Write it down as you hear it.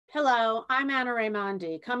Hello, I'm Anna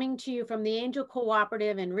Raimondi, coming to you from the Angel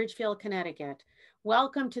Cooperative in Ridgefield, Connecticut.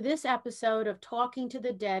 Welcome to this episode of Talking to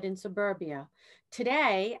the Dead in Suburbia.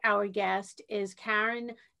 Today, our guest is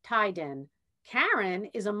Karin Tydén. Karin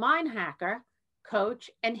is a mind hacker,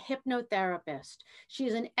 coach, and hypnotherapist. She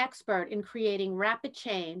is an expert in creating rapid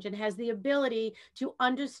change and has the ability to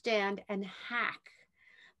understand and hack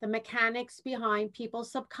the mechanics behind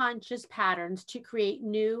people's subconscious patterns to create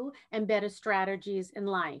new and better strategies in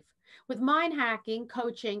life. With mind hacking,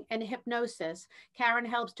 coaching, and hypnosis, Karin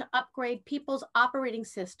helps to upgrade people's operating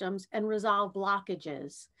systems and resolve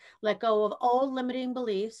blockages, let go of old limiting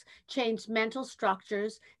beliefs, change mental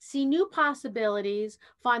structures, see new possibilities,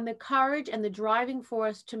 find the courage and the driving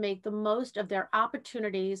force to make the most of their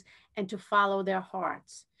opportunities and to follow their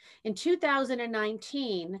hearts. In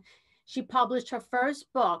 2019, she published her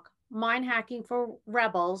first book, Mind Hacking for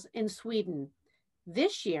Rebels, in Sweden.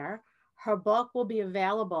 This year, her book will be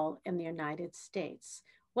available in the United States.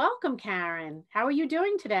 Welcome, Karin. How are you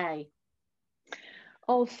doing today?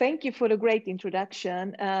 Oh, thank you for the great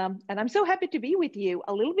introduction. And I'm so happy to be with you.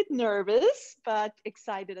 A little bit nervous, but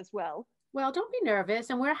excited as well. Well, don't be nervous,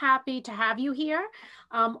 and we're happy to have you here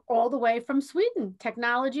all the way from Sweden.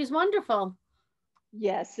 Technology is wonderful.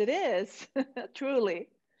 Yes, it is. Truly.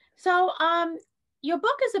 So, your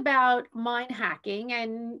book is about mind hacking,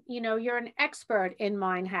 and you're an expert in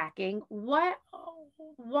mind hacking. Why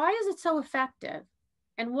is it so effective,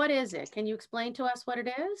 and what is it? Can you explain to us what it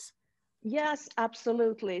is? Yes,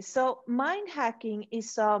 absolutely. So mind hacking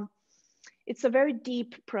is it's a very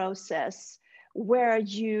deep process where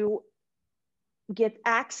you get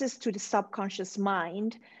access to the subconscious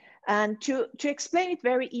mind. And to explain it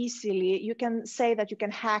very easily, you can say that you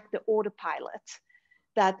can hack the autopilot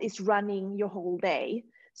that is running your whole day.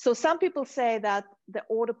 So some people say that the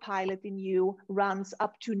autopilot in you runs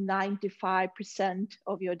up to 95%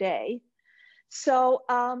 of your day. So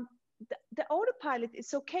the autopilot,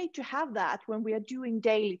 it's okay to have that when we are doing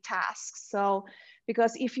daily tasks. So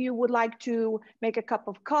because if you would like to make a cup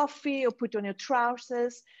of coffee or put on your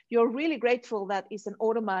trousers, you're really grateful that it's an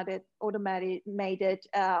automated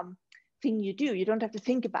thing you do. You don't have to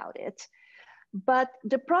think about it. But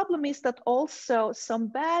the problem is that also some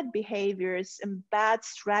bad behaviors and bad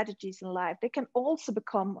strategies in life, they can also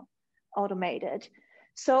become automated.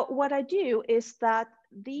 So what I do is that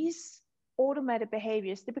these automated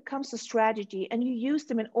behaviors, they become a strategy and you use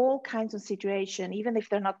them in all kinds of situations, even if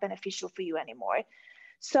they're not beneficial for you anymore.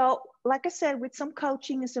 So like I said, with some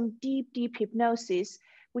coaching and some deep hypnosis,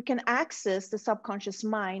 we can access the subconscious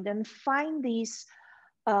mind and find these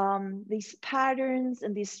patterns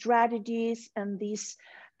and these strategies and these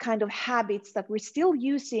kind of habits that we're still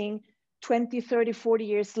using 20, 30, 40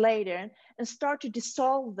 years later, and start to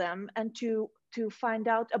dissolve them and to find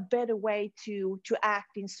out a better way to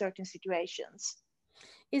act in certain situations.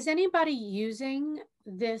 Is anybody using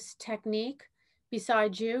this technique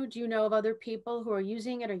besides you? Do you know of other people who are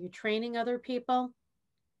using it? Are you training other people,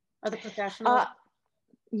 other professionals?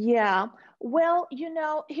 Yeah, well,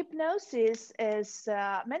 hypnosis is,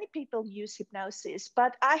 many people use hypnosis,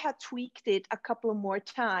 but I had tweaked it a couple of more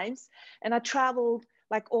times and I traveled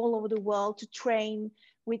like all over the world to train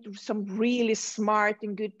with some really smart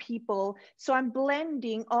and good people. So I'm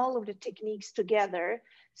blending all of the techniques together.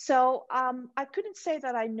 So I couldn't say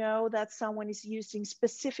that I know that someone is using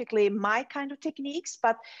specifically my kind of techniques,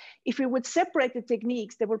 but if we would separate the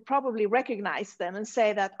techniques, they would probably recognize them and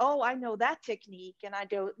say that, oh, I know that technique and I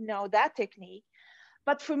don't know that technique.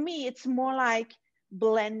 But for me, it's more like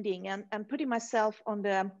blending and putting myself on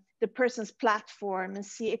the person's platform and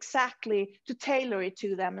see exactly to tailor it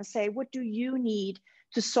to them and say, what do you need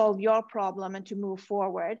to solve your problem and to move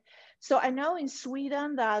forward? So I know in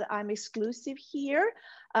Sweden that I'm exclusive here,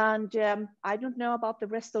 and I don't know about the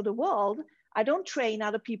rest of the world. I don't train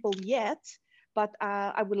other people yet, but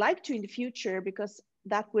I would like to in the future because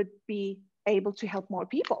that would be able to help more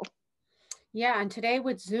people. Yeah, and today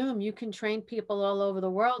with Zoom, you can train people all over the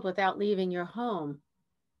world without leaving your home.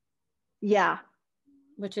 Yeah.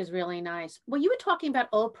 Which is really nice. Well, you were talking about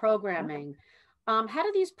old programming. How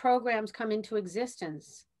do these programs come into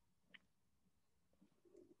existence?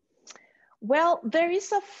 Well, there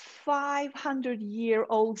is a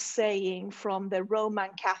 500-year-old saying from the Roman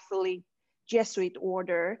Catholic Jesuit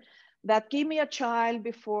order that give me a child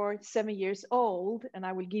before 7 years old and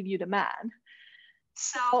I will give you the man.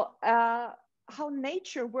 So how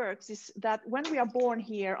nature works is that when we are born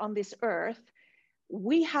here on this earth,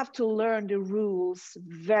 we have to learn the rules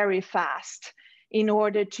very fast in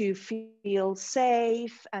order to feel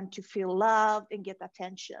safe and to feel loved and get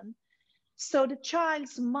attention. So the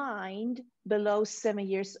child's mind below 7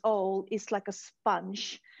 years old is like a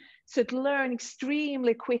sponge. So it learned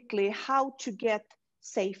extremely quickly how to get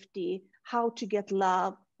safety, how to get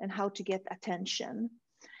love, and how to get attention.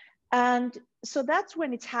 And so that's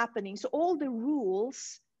when it's happening. So all the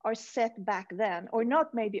rules are set back then, or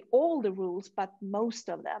not maybe all the rules, but most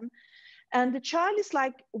of them. And the child is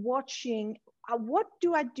like watching, what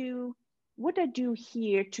do I do? What do I do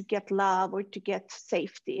here to get love or to get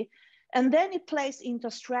safety? And then it plays into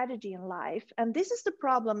strategy in life. And this is the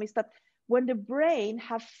problem, is that when the brain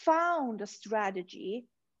have found a strategy,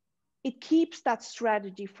 it keeps that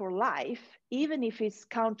strategy for life, even if it's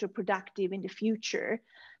counterproductive in the future.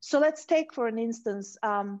 So let's take, for an instance,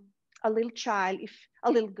 a little child, if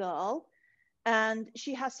a little girl, and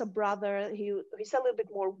she has a brother who's a little bit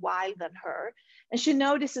more wild than her, and she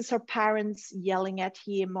notices her parents yelling at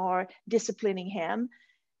him or disciplining him.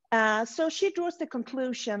 So she draws the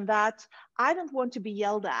conclusion that I don't want to be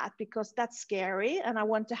yelled at because that's scary, and I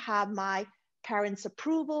want to have my parents'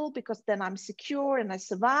 approval because then I'm secure and I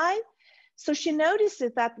survive. So she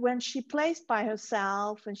notices that when she plays by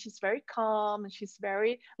herself and she's very calm and she's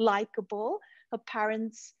very likable, her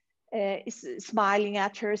parents is smiling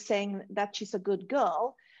at her, saying that she's a good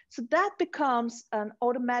girl. So that becomes an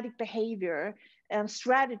automatic behavior and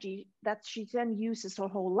strategy that she then uses her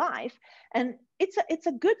whole life. And it's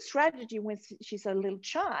a good strategy when she's a little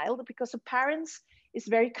child, because her parents is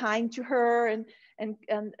very kind to her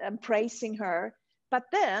and praising her. But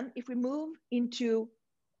then if we move into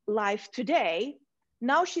life today,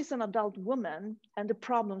 now she's an adult woman and the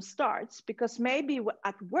problem starts, because maybe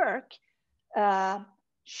at work,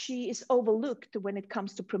 she is overlooked when it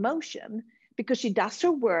comes to promotion, because she does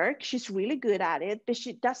her work, she's really good at it, but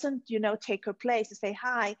she doesn't, take her place and say,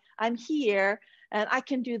 hi, I'm here and I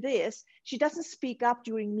can do this. She doesn't speak up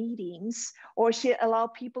during meetings, or she allow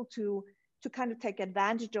people to kind of take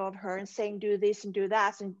advantage of her and saying, do this and do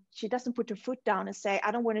that. And she doesn't put her foot down and say,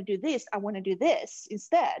 I don't want to do this, I want to do this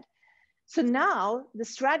instead. So now the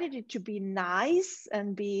strategy to be nice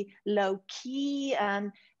and be low key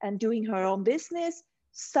and doing her own business,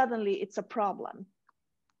 suddenly it's a problem.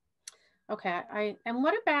 Okay. And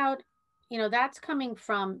what about, that's coming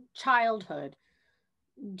from childhood.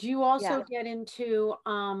 Do you also Yeah. get into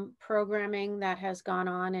programming that has gone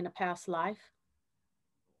on in a past life?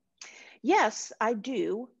 Yes, I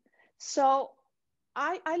do. So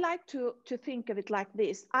I like to think of it like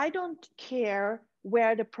this. I don't care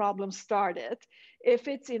where the problem started, if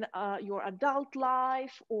it's in your adult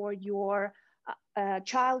life or your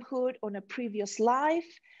childhood or a previous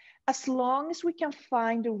life, as long as we can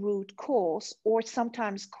find a root cause, or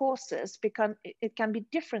sometimes causes, because it can be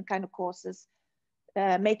different kind of causes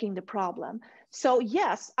making the problem. So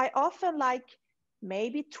yes, I often, like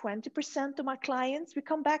maybe 20% of my clients, we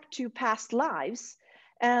come back to past lives,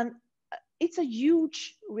 and it's a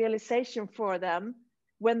huge realization for them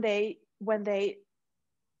when they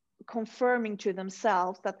confirming to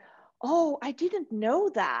themselves that, oh, I didn't know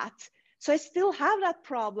that, so I still have that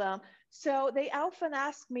problem. So they often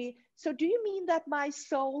ask me, so do you mean that my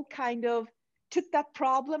soul kind of took that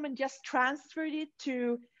problem and just transferred it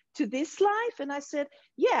to this life? And I said,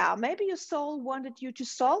 yeah, maybe your soul wanted you to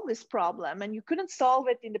solve this problem and you couldn't solve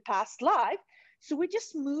it in the past life, so we're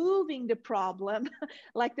just moving the problem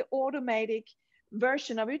like the automatic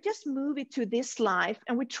version of it, just move it to this life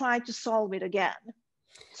and we try to solve it again.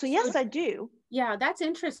 So yes, I do. Yeah, that's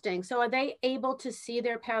interesting. So are they able to see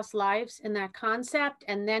their past lives in that concept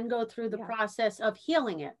and then go through the Yeah. process of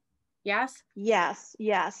healing it? Yes? Yes,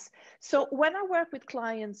 yes. So when I work with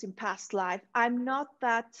clients in past life, I'm not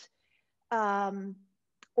that um,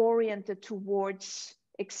 oriented towards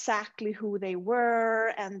exactly who they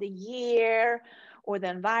were and the year or the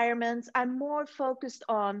environments. I'm more focused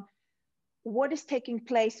on what is taking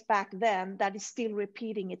place back then that is still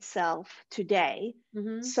repeating itself today.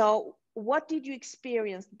 Mm-hmm. So what did you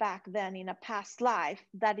experience back then in a past life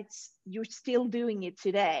that you're still doing it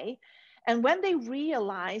today? And when they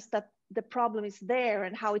realize that the problem is there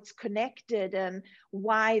and how it's connected and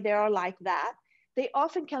why they are like that, they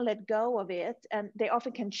often can let go of it, and they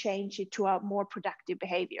often can change it to a more productive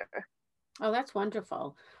behavior. Oh, that's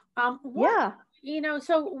wonderful. Yeah.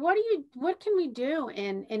 So what can we do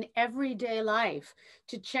in everyday life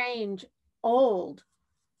to change old,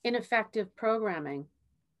 ineffective programming?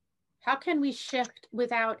 How can we shift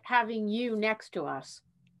without having you next to us?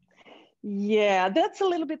 Yeah, that's a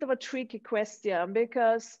little bit of a tricky question,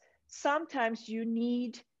 because sometimes you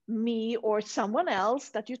need me or someone else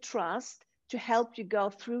that you trust to help you go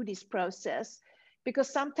through this process, because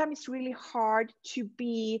sometimes it's really hard to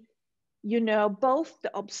be, both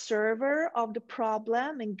the observer of the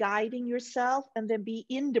problem and guiding yourself, and then be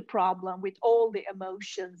in the problem with all the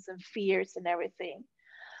emotions and fears and everything.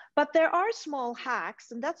 But there are small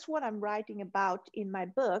hacks, and that's what I'm writing about in my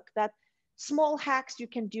book, that small hacks you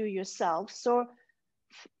can do yourself. So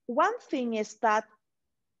one thing is that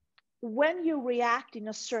when you react in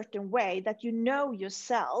a certain way that you know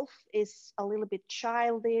yourself is a little bit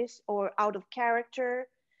childish or out of character,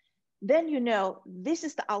 then you know this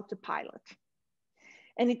is the autopilot.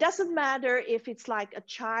 And it doesn't matter if it's like a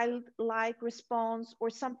childlike response or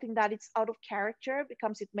something that it's out of character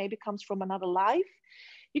because it maybe comes from another life.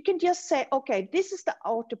 You can just say, okay, this is the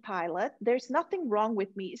autopilot. There's nothing wrong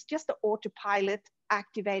with me. It's just the autopilot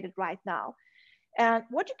activated right now. And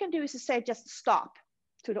what you can do is to say, just stop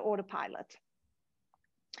to the autopilot.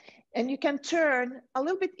 And you can turn a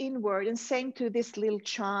little bit inward and saying to this little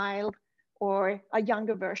child or a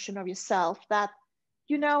younger version of yourself that,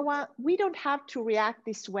 you know what, we don't have to react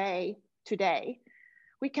this way today.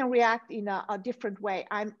 We can react in a different way.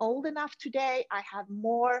 I'm old enough today. I have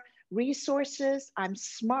more resources. I'm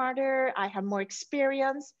smarter. I have more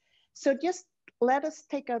experience. So just let us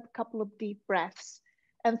take a couple of deep breaths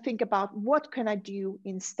and think about what can I do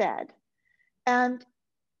instead. And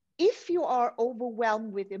if you are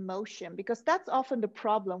overwhelmed with emotion, because that's often the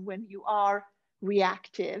problem when you are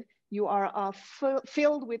reactive, you are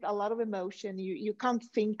filled with a lot of emotion, you can't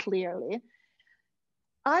think clearly.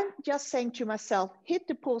 I'm just saying to myself, hit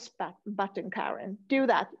the pause button, Karin, do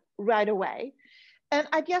that right away. And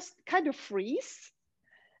I just kind of freeze.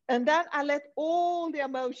 And then I let all the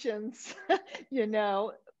emotions,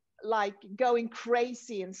 like going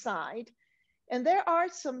crazy inside. And there are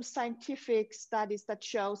some scientific studies that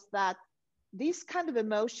shows that these kind of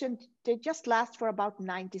emotions, they just last for about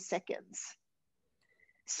 90 seconds.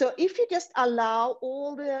 So if you just allow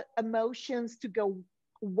all the emotions to go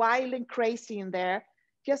wild and crazy in there,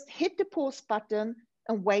 just hit the pause button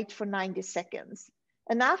and wait for 90 seconds.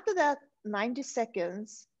 And after that 90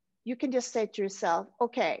 seconds, you can just say to yourself,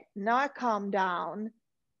 okay, now I calm down.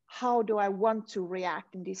 How do I want to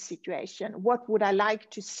react in this situation? What would I like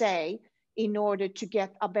to say in order to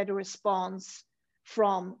get a better response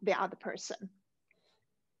from the other person?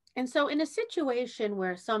 And so in a situation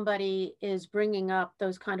where somebody is bringing up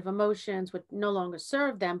those kind of emotions would no longer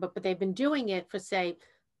serve them, but they've been doing it for, say,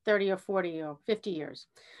 30 or 40 or 50 years,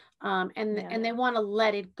 and they want to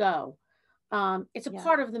let it go. It's a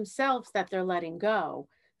part of themselves that they're letting go.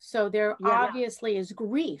 So there obviously is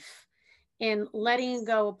grief in letting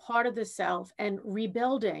go a part of the self and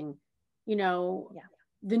rebuilding, the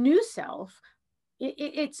new self.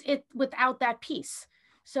 It's without that piece.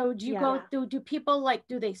 So do you go through, do people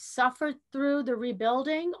do they suffer through the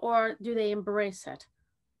rebuilding or do they embrace it?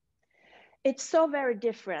 It's so very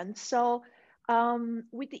different. So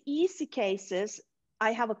with the easy cases,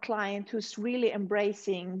 I have a client who's really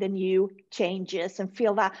embracing the new changes and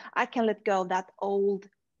feel that I can let go of that old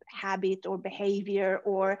habit or behavior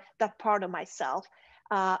or that part of myself.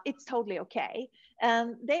 It's totally okay.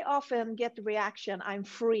 And they often get the reaction, I'm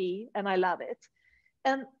free and I love it.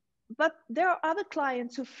 But there are other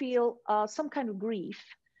clients who feel some kind of grief,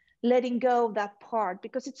 letting go of that part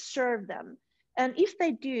because it served them. And if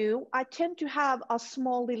they do, I tend to have a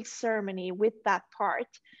small little ceremony with that part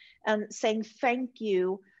and saying thank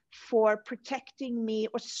you for protecting me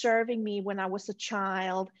or serving me when I was a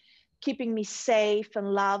child, keeping me safe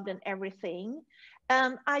and loved and everything.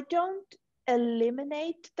 And I don't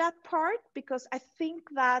eliminate that part because I think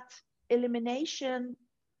that elimination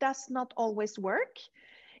does not always work.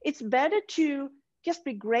 It's better to just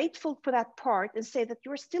be grateful for that part and say that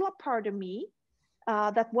you're still a part of me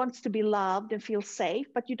that wants to be loved and feel safe,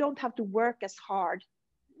 but you don't have to work as hard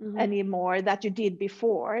anymore that you did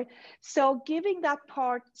before. So giving that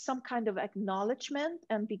part some kind of acknowledgement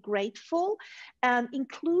and be grateful and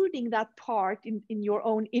including that part in your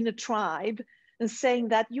own inner tribe and saying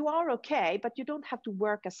that you are okay, but you don't have to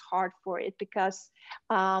work as hard for it because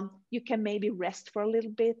you can maybe rest for a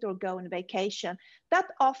little bit or go on vacation. That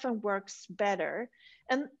often works better.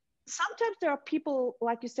 And sometimes there are people,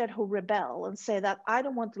 like you said, who rebel and say that I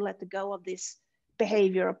don't want to let go of this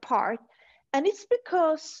behavior apart. And it's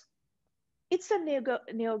because it's a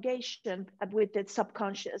negation with the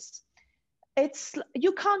subconscious.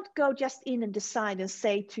 You can't go just in and decide and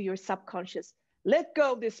say to your subconscious, let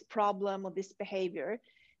go of this problem or this behavior,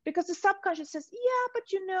 because the subconscious says, yeah, but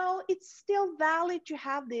it's still valid to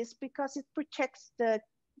have this because it protects the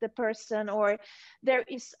person or there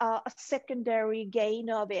is a secondary gain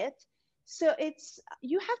of it. So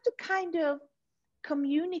you have to kind of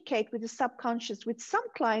communicate with the subconscious with some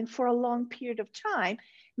client for a long period of time,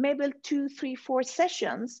 maybe 2, 3, 4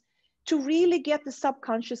 sessions to really get the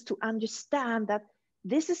subconscious to understand that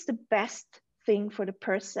this is the best thing for the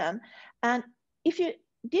person. And if you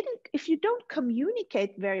if you don't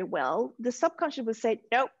communicate very well, the subconscious will say,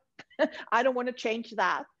 nope, I don't want to change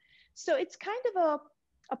that. So it's kind of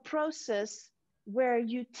a process where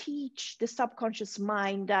you teach the subconscious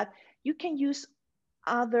mind that you can use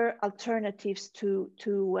other alternatives to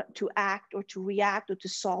act or to react or to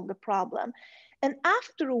solve the problem. And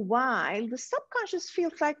after a while, the subconscious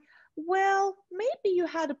feels like, well, maybe you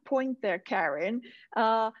had a point there, Karin.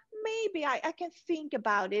 Maybe I can think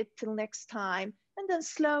about it till next time, and then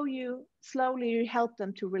slowly help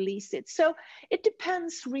them to release it. So it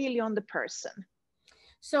depends really on the person.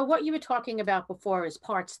 So what you were talking about before is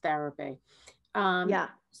parts therapy. Yeah.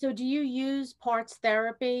 So do you use parts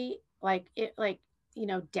therapy like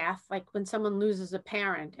death, like when someone loses a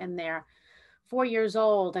parent and they're 4 years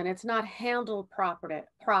old and it's not handled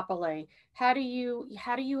properly? How do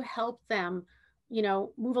you help them,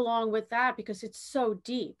 move along with that because it's so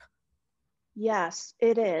deep? Yes,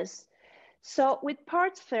 it is. So with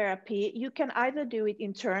parts therapy, you can either do it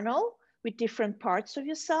internal with different parts of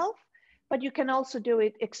yourself, but you can also do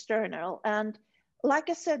it external. And like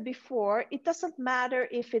I said before, it doesn't matter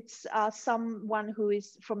if it's someone who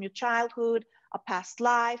is from your childhood, a past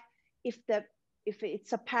life, if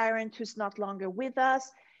it's a parent who's not longer with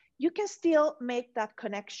us, you can still make that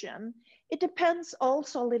connection. It depends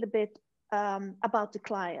also a little bit about the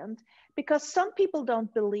client, because some people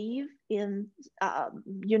don't believe in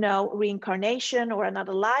reincarnation or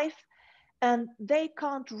another life, and they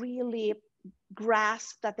can't really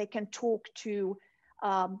grasp that they can talk to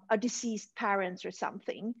a deceased parent or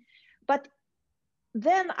something. But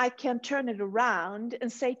then I can turn it around and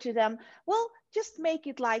say to them, well, just make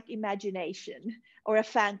it like imagination or a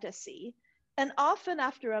fantasy. And often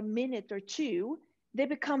after a minute or two, they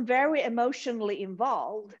become very emotionally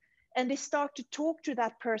involved, and they start to talk to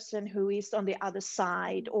that person who is on the other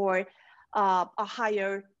side, or a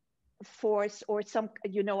higher force, or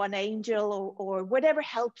an angel, or whatever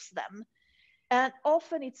helps them. And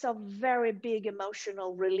often it's a very big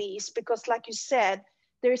emotional release, because like you said,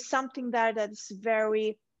 there is something there that's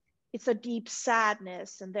it's a deep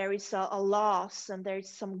sadness, and there is a loss, and there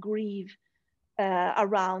is some grief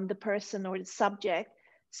around the person or the subject.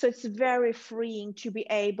 So it's very freeing to be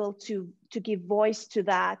able to give voice to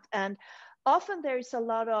that. And often there is a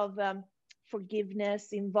lot of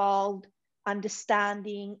forgiveness involved,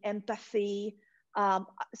 understanding, empathy.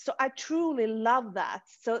 So I truly love that.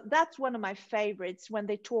 So that's one of my favorites, when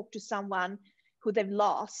they talk to someone who they've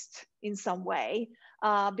lost in some way,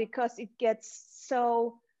 because it gets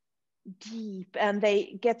so deep and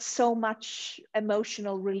they get so much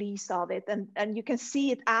emotional release of it, and you can see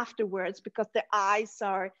it afterwards because their eyes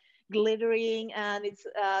are glittering, and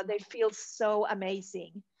they feel so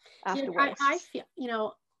amazing afterwards. I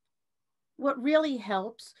feel, what really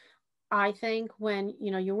helps, I think, when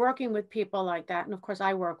you're working with people like that, and of course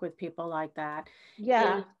I work with people like that,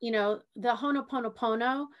 Yeah. is the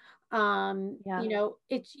Honoponopono. Yeah.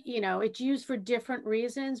 It's used for different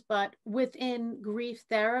reasons, but within grief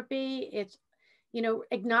therapy, it's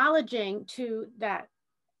acknowledging to that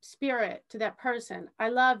spirit, to that person, I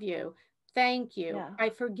love you, thank you, Yeah. I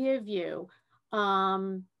forgive you.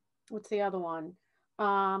 What's the other one?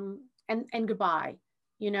 And goodbye.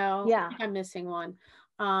 I Yeah. think I'm missing one.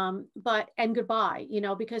 But and goodbye,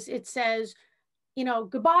 because it says,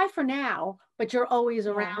 goodbye for now, but you're always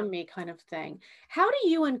Yeah. around me, kind of thing. How do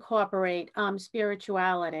you incorporate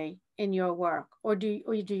spirituality in your work, or do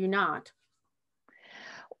you not?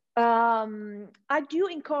 I do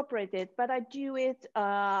incorporate it, but I do it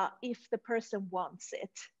if the person wants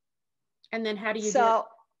it. And then how do you do it? So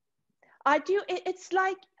I do. It's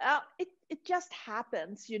like it just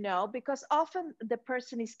happens, because often the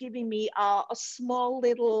person is giving me a small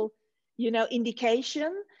little,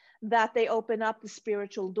 indication that they open up the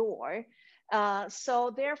spiritual door.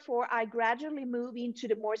 So therefore, I gradually move into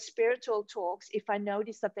the more spiritual talks if I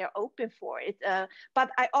notice that they're open for it.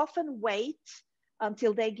 But I often wait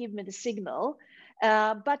until they give me the signal.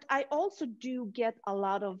 But I also do get a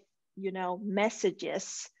lot of,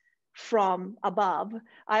 messages from above.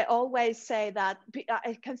 I always say that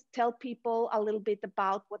I can tell people a little bit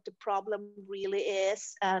about what the problem really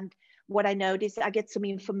is and what I notice. I get some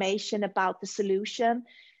information about the solution,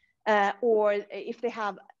 or if they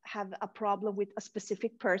have a problem with a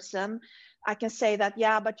specific person, I can say that,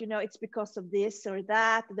 yeah, but it's because of this or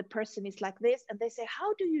that. The person is like this, and they say,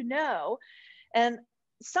 how do you know? And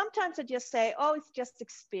sometimes I just say, oh, it's just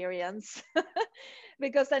experience,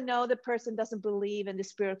 because I know the person doesn't believe in the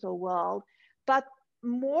spiritual world. But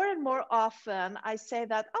more and more often, I say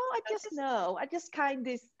that, oh, I just know. I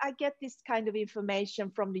get this kind of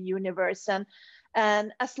information from the universe,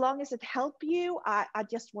 and as long as it helps you, I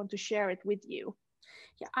just want to share it with you.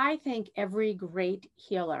 Yeah, I think every great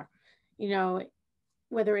healer, you know,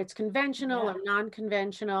 whether it's conventional Yeah. or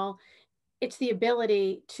non-conventional, it's the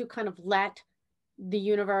ability to kind of let the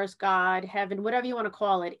universe, God, heaven, whatever you want to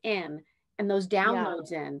call it, in, and those Yeah.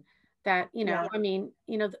 downloads in that, Yeah. I mean,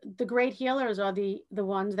 the great healers are the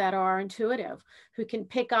ones that are intuitive, who can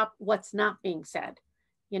pick up what's not being said,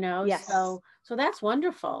 Yes. so that's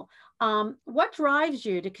wonderful. What drives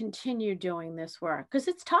you to continue doing this work? Because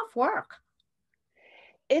it's tough work.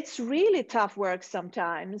 It's really tough work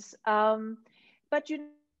sometimes. But I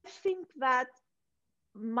think that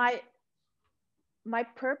my my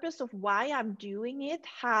purpose of why I'm doing it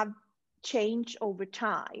have changed over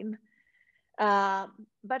time.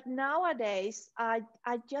 But nowadays, I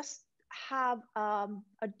just have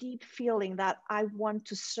a deep feeling that I want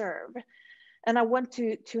to serve, and I want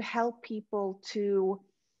to help people to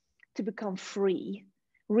become free,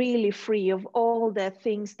 really free of all the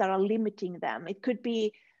things that are limiting them. It could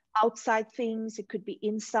be outside things, it could be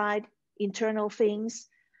inside, internal things.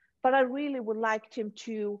 But I really would like them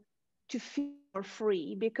to feel more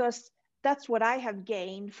free, because that's what I have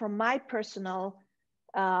gained from my personal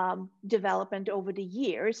development over the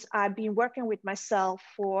years. I've been working with myself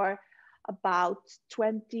for about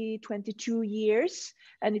 20, 22 years,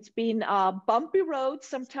 and it's been a bumpy road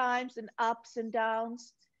sometimes and ups and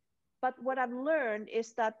downs. But what I've learned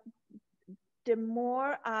is that the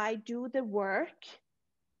more I do the work,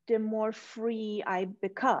 the more free I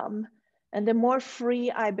become. And the more free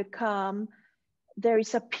I become, there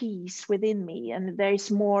is a peace within me, and there is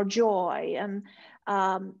more joy, and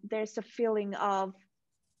there's a feeling of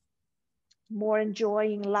more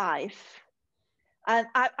enjoying life. And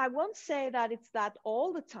I won't say that it's that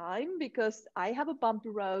all the time, because I have a bumpy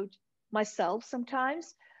road myself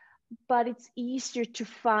sometimes, but it's easier to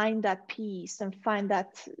find that peace and find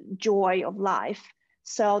that joy of life.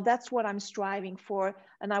 So that's what I'm striving for.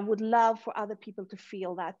 And I would love for other people to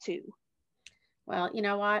feel that too. Well, you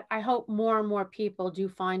know what? I hope more and more people do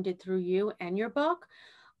find it through you and your book.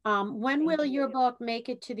 When will Thank your you. book make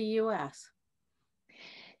it to the US?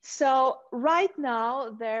 So right now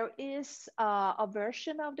there is a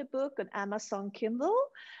version of the book on Amazon Kindle,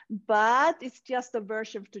 but it's just a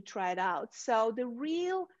version to try it out. So the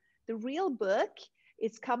real book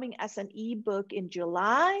is coming as an ebook in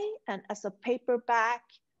July, and as a paperback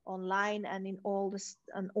online and in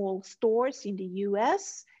all stores in the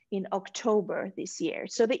US in October this year.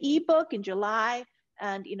 So the ebook in July,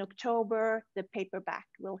 and in October the paperback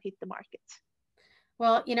will hit the market.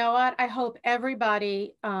 Well, you know what? I hope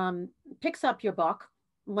everybody picks up your book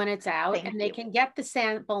when it's out, and Thank they you. can get the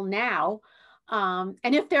sample now. And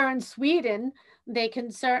if they're in Sweden, they can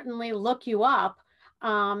certainly look you up.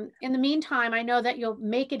 In the meantime, I know that you'll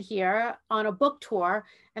make it here on a book tour,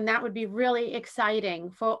 and that would be really exciting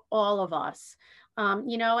for all of us.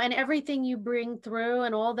 And everything you bring through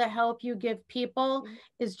and all the help you give people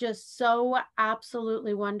is just so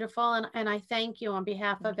absolutely wonderful. And I thank you on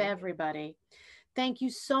behalf of Thank you. everybody. Thank you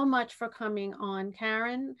so much for coming on,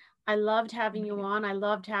 Karin. I loved having Thank you you. on. I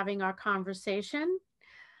loved having our conversation.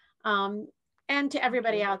 Um, and to Thank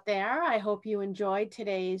everybody you. out there, I hope you enjoyed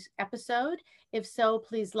today's episode. If so,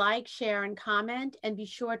 please like, share, and comment, and be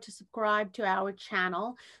sure to subscribe to our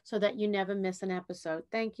channel so that you never miss an episode.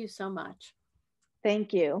 Thank you so much.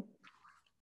 Thank you.